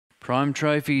Prime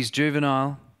Trophies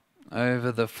Juvenile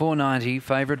over the 490,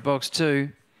 favourite box 2.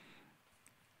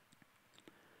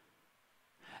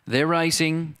 They're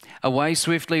racing. Away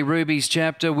swiftly, Ruby's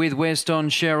Chapter with West on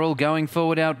Cheryl. Going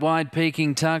forward out wide,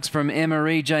 Peking Tux from Emma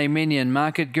EJ Minion.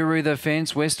 Market Guru the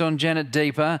fence. West on Janet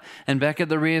deeper. And back at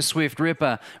the rear, Swift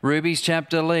Ripper. Ruby's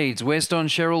Chapter leads. West on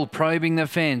Cheryl probing the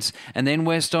fence. And then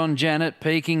West on Janet.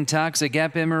 Peking Tux. A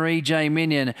gap, Emma EJ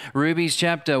Minion. Ruby's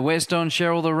Chapter. West on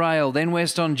Cheryl the rail. Then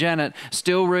West on Janet.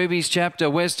 Still Ruby's Chapter.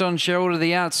 West on Cheryl to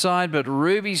the outside. But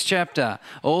Ruby's Chapter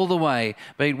all the way.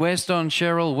 Beat West on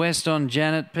Cheryl. West on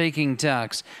Janet. Peking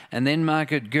Tux, and then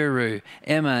Market Guru,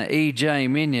 Emma EJ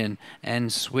Minion,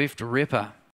 and Swift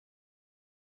Ripper.